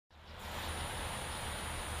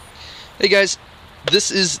Hey guys,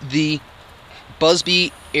 this is the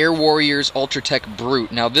Buzzbee Air Warriors Ultratech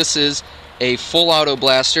Brute. Now this is a full auto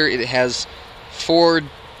blaster. It has 4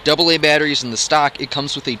 AA batteries in the stock. It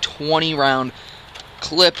comes with a 20 round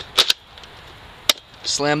clip.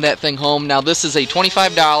 Slam that thing home. Now this is a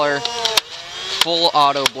 $25 full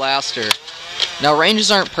auto blaster. Now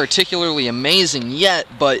ranges aren't particularly amazing yet,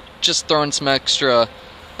 but just throwing some extra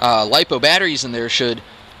LiPo batteries in there should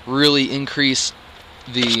really increase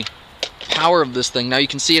the power of this thing. Now you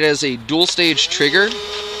can see it has a dual stage trigger,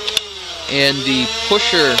 and the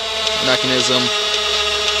pusher mechanism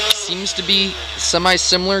seems to be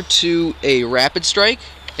semi-similar to a Rapid Strike,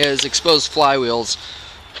 as exposed flywheels.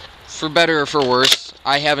 For better or for worse,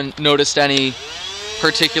 I haven't noticed any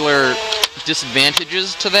particular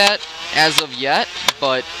disadvantages to that as of yet,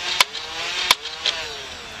 but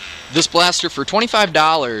this blaster for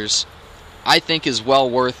 $25 I think is well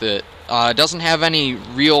worth it. It doesn't have any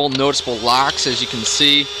real noticeable locks, as you can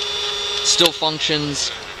see. Still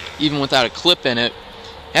functions even without a clip in it.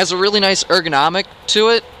 Has a really nice ergonomic to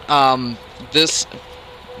it. This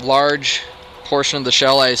large portion of the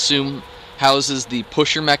shell, I assume, houses the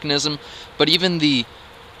pusher mechanism, but even the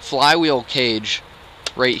flywheel cage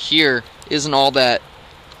right here isn't all that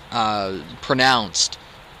pronounced.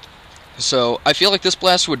 So I feel like this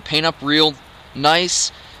blaster would paint up real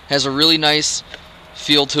nice. Has a really nice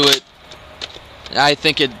feel to it. I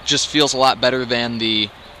think it just feels a lot better than the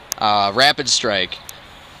Rapid Strike,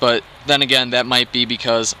 but then again, that might be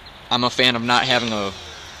because I'm a fan of not having a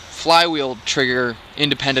flywheel trigger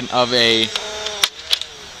independent of a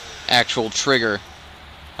actual trigger.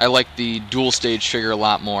 I like the dual stage trigger a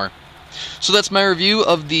lot more. So that's my review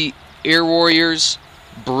of the Air Warriors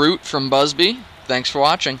Brute from Buzzbee. Thanks for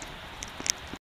watching.